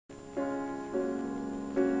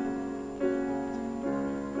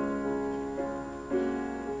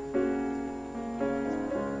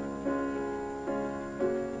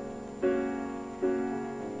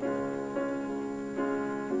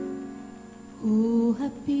Oh,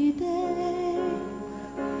 happy day.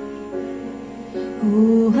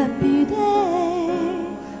 Oh, happy day.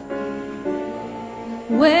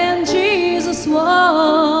 When Jesus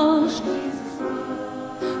washed.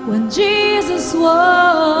 When Jesus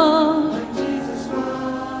washed.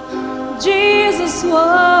 Jesus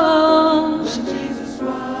washed.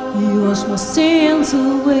 He washed my sins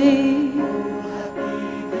away.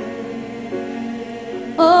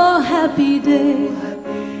 Oh, happy day.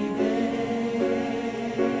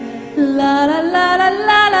 La la la la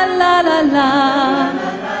la la la la la.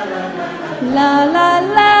 La la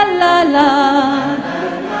la la la.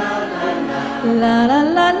 La la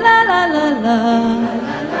la la la la la.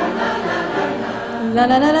 La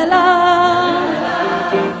la la la la.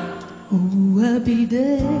 Oh, happy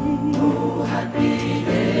day. Oh, happy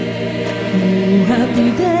day. Oh, happy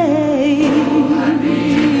day. Oh, happy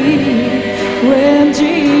day. When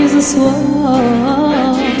Jesus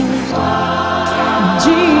was.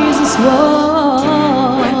 Jesus was.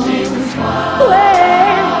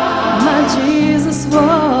 When my Jesus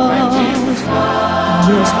was.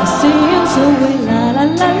 Wash my sins away. La la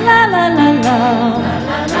la la la la la. La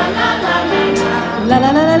la la la la la. La la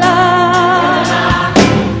la la la.